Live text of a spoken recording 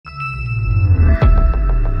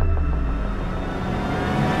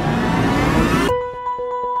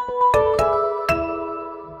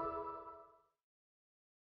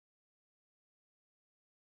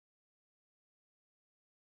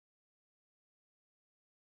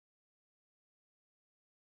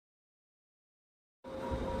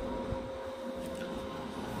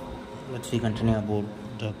Let's we continue about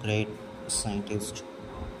the great scientist,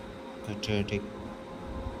 patriotic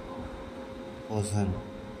person,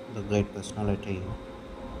 the great personality,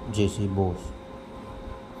 J.C. Bose.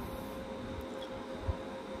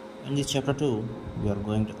 In this chapter 2, we are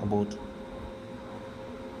going to about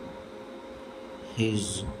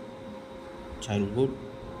his childhood.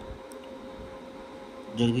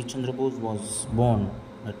 Jagdish Chandra Bose was born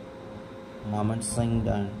at Maman Singh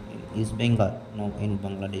in East Bengal, now in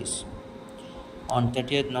Bangladesh, on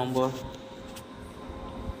 30th November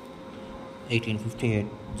 1858,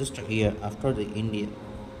 just a year after the Indian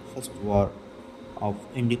First War of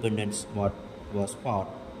Independence was fought.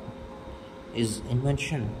 His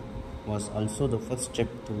invention was also the first step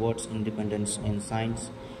towards independence in science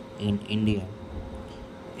in India.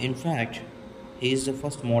 In fact, he is the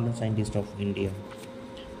first modern scientist of India.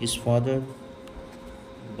 His father,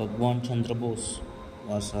 Bhagwan Chandra Bose,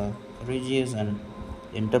 was a courageous and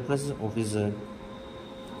enterprising officer.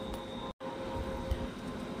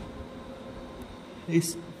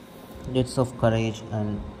 His deeds of courage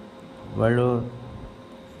and valor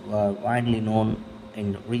were widely known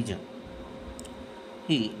in the region.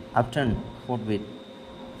 He often fought with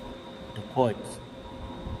the Dacoits.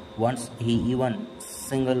 Once he even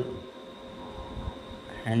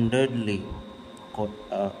single-handedly caught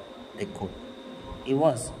a Dacoit. He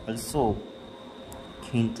was also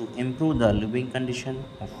keen to improve the living condition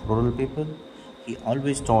of rural people. He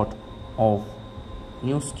always thought of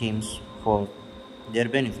new schemes for their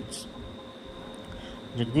benefits.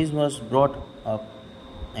 Jagdish was brought up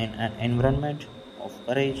in an environment of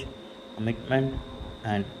courage, commitment,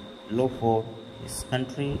 and love for his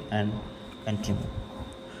country and countrymen.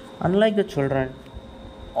 Unlike the children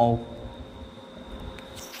of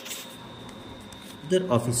other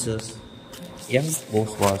officers, young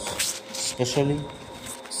Bose was specially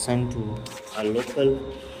sent to a local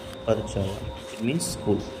Padchala, it means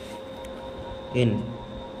school, in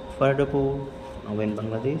Fardapur, now in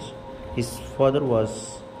Bangladesh. His father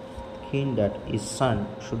was keen that his son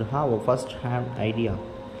should have a first-hand idea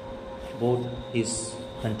about his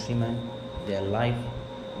countrymen, their life,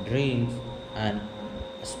 dreams, and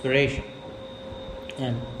aspiration.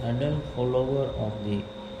 An ardent follower of the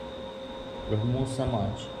Brahmo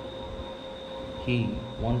Samaj, he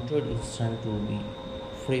wanted his son to be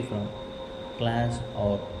free from class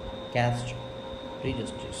or caste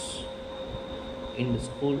prejudice. In the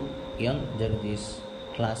school, young Jagdish's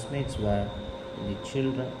classmates were the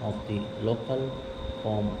children of the local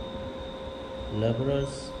farm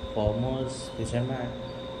laborers, farmers, fishermen,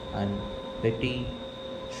 and petty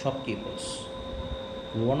shopkeepers.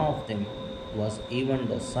 One of them was even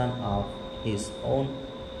the son of his own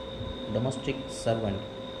domestic servant.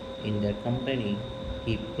 In their company,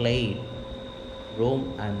 he played,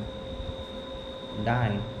 roamed, and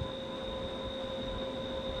dined,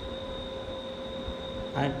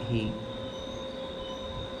 and he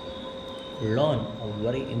learned a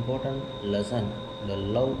very important lesson: the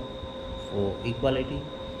love for equality,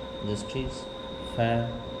 justice, fair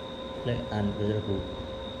play, and brotherhood.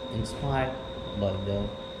 Inspired by the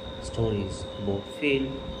stories about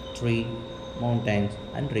field, tree, mountains,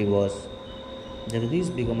 and rivers, Jagdish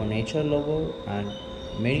became a nature lover, and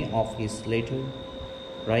many of his later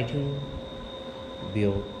writing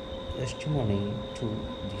bear testimony to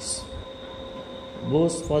this.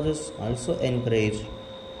 Bose's fathers also encouraged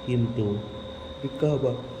him to become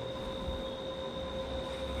a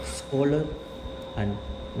scholar and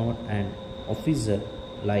not an officer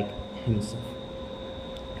like himself.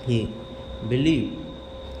 He believed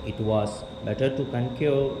it was better to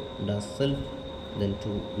conquer the self than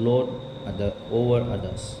to lord over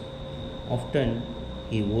others. Often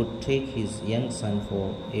he would take his young son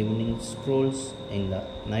for evening strolls in the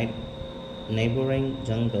neighboring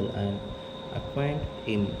jungle and acquaint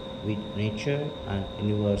him with nature and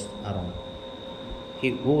universe around.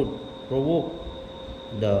 He would provoke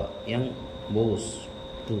the young Bose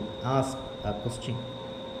to ask a question.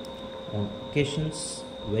 On occasions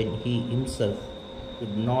when he himself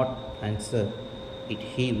could not answer it,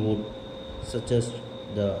 he would suggest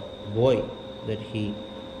the boy that he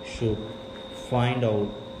should find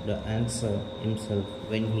out the answer himself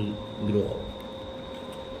when he grew up.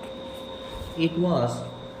 It was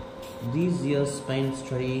these years spent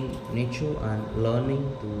studying nature and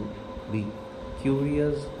learning to be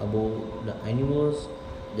curious about the universe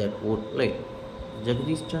that would lead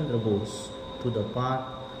Jagdish Chandra Bose to the path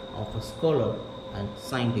of a scholar and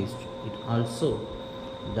scientist. It also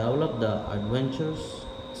developed the adventurous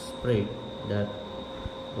spirit that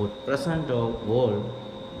would present the world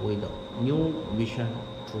with a new vision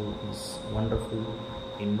through his wonderful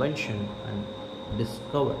invention and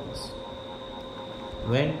discoveries.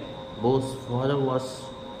 When Bose's father was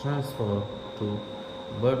transferred to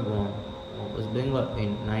Burdwan, West Bengal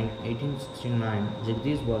in 1869,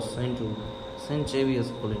 Jagdish was sent to St. Xavier's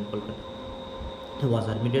School in Kolkata. He was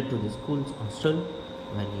admitted to the school's hostel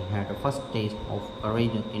where he had a first taste of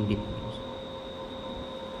courage and independence.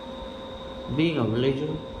 Being a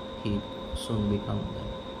villager, he soon became the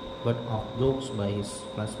butt of jokes by his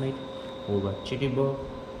classmates who were Chittiburg,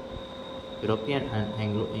 European and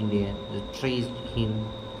Anglo-Indian. They traced him,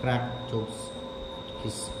 cracked jokes at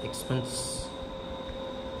his expense,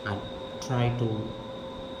 and tried to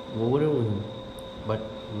overthrow him. But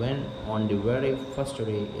when on the very first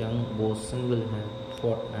day young Bose single-handedly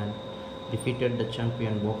fought and defeated the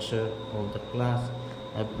champion boxer of the class,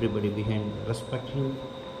 everybody began to respect him.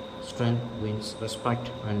 Strength wins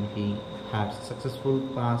respect, and he had successfully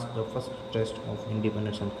passed the first test of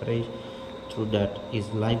independence and courage. Through that, his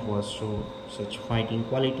life was shown such fighting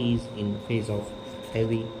qualities in face of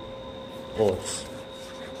heavy odds.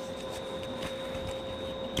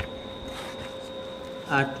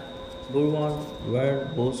 At Gurwan, where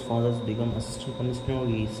Bose's father became assistant commissioner,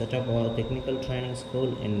 he set up a technical training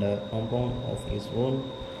school in the compound of his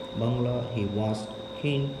own bungalow. He was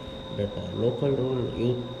keen that the local rural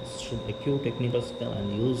youth should acquire technical skill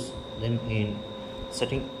and use them in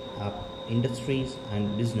setting up industries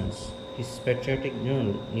and business. His patriotic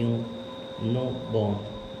journal knew no bound.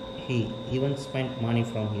 He even spent money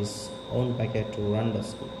from his own pocket to run the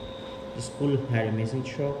school. The school had a machine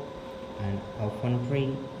shop and a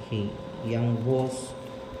foundry. Young Bose,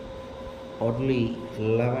 oddly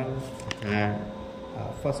 11, had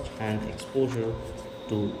first-hand exposure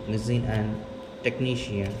to machine and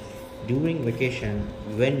technician. During vacation,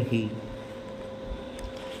 when he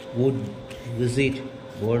would visit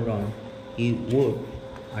Gordon, he would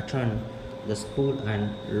attend the school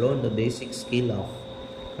and learn the basic skill of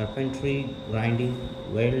carpentry, grinding,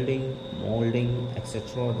 welding, molding,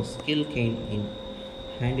 etc. The skill came in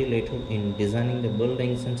handy later in designing the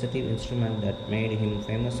building sensitive instrument that made him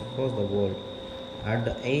famous across the world. At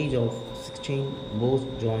the age of 16, Bose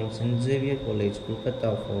joined St. Xavier College,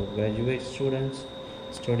 Kolkata for graduate students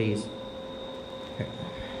studies.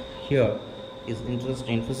 Here, his interest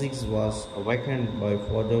in physics was awakened by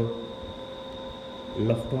Father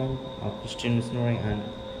Lofton, a Christian missionary and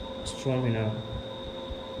astronomer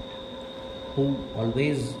who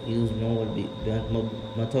always used novel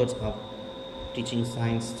methods of teaching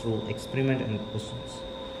science through experiment and questions.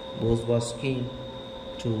 Bose was keen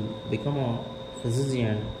to become a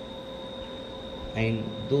physician in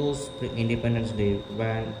those pre-independence days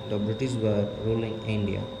when the British were ruling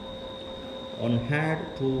India. One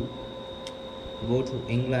had to go to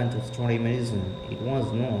England to study medicine. It was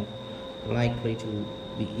not likely to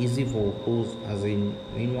be easy for Bose, as in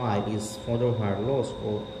meanwhile his father had lost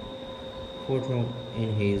all fortune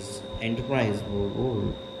in his enterprise for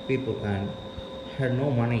rural people and had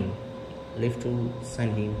no money left to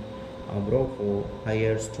send him abroad for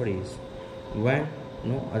higher studies. When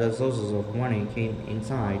no other sources of money came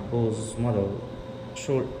inside, Bose's mother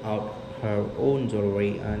sold out her own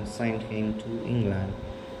jewelry and sent him to England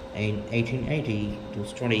in 1880 to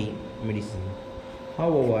study medicine.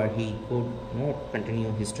 However, he could not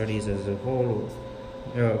continue his studies as a full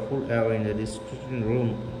hour in the discussion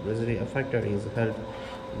room greatly affected his health.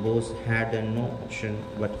 Bose had no option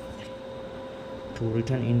but to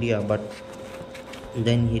return India, but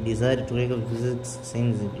then he decided to take up physics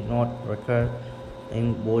since it did not recur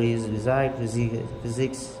in Bose's desired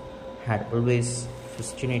physics had always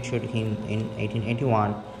fascinated him. In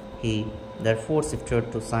 1881, he therefore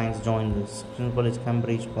shifted to science, joined the Christian College,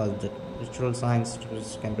 Cambridge, was the Natural Science,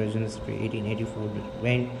 Cambridge University, 1884,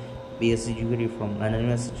 gained BSc degree from London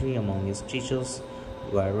University. Among his teachers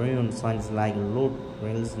were renowned scientists like Lord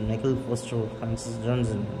Rayleigh, Nicholas Foster, Francis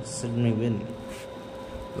Johnson, and Sidney Winley.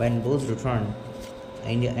 When Bose returned to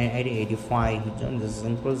India in 1885, he joined the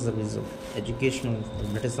Central Service of Education of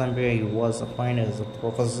the British Empire. He was appointed as a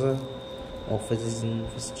professor of physics in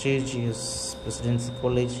prestigious Presidency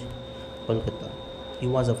College, Kolkata. He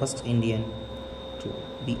was the first Indian to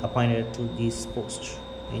be appointed to this post.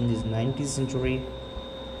 In the 19th century,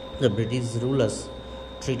 the British rulers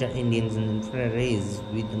treated Indians in inferior race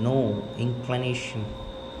with no inclination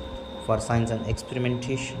for science and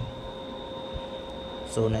experimentation.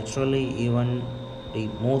 So naturally, even the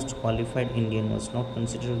most qualified Indian was not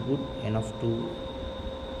considered good enough to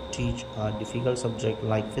teach a difficult subject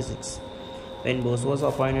like physics. When Bose was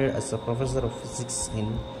appointed as a professor of physics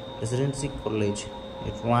in Presidency College,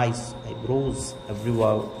 it raised eyebrows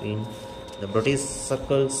everywhere in the British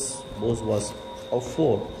circles. Bose was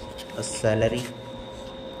offered a salary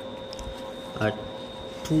at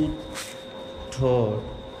toured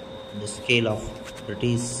the scale of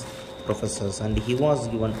British professors, and he was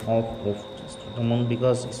given off of just amount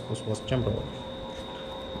because his post was temporary.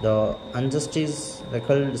 The injustice,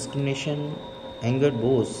 racial discrimination angered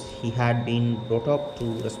Bose. He had been brought up to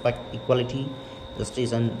respect equality,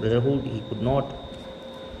 justice, and brotherhood. He could not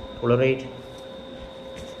tolerate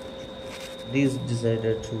these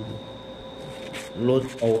decided to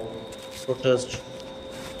lodge out protest.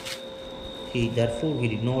 He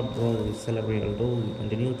did not draw the salary, although he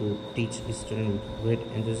continued to teach his students with great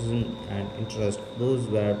enthusiasm and interest. Those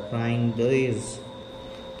were trying days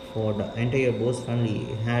for the entire Bose family.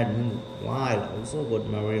 He had meanwhile also got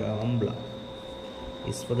married Ambla.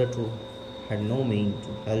 His father too had no means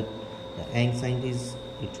to help the young scientists.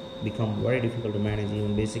 It became very difficult to manage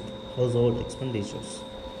even basic household expenditures.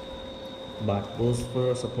 But Bose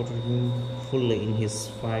father supported him fully in his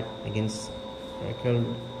fight against racial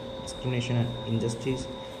discrimination and injustice.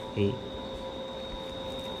 He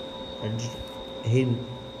urged him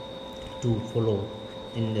to follow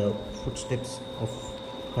in the footsteps of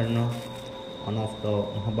Karna, one of the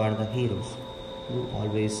Mahabharata heroes, who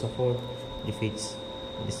always suffered defeats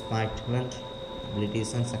despite talent,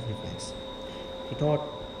 abilities, and sacrifice. He taught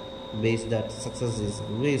Base that success is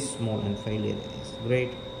always small and failure is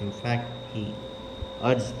great. In fact, he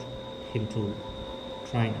urged him to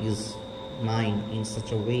train his mind in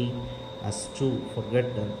such a way as to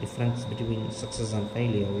forget the difference between success and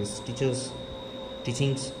failure. His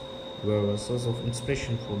teachings were a source of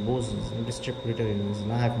inspiration for Bose. Every step later in his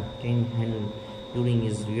life came handled during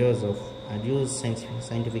his years of arduous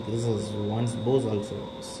scientific research. Once Bose also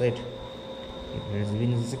said, "It has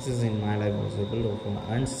been a success in my life was a build of an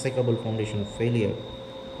unshakable foundation of failure."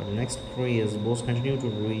 For the next 3 years, Bose continued to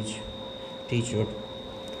teach at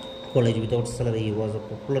college without salary. He was a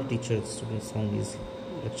popular teacher. Students found his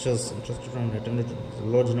lectures interested and attended a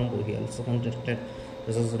large number. He also conducted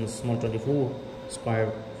research in a small 24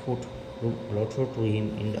 square foot room allotted to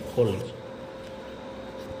him in the college.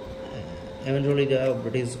 Eventually, the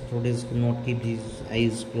British authorities could not keep his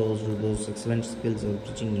eyes closed to those excellent skills of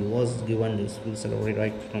teaching. He was given his full salary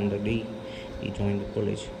right from the day he joined the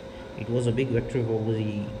college. It was a big victory for Bose.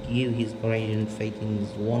 He gave his courage and faith in his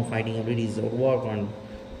own fighting abilities, work and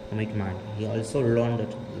commitment. He also learned that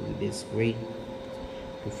the best way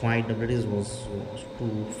to fight the British was to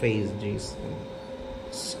face this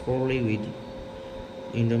squarely with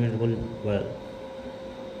indomitable will.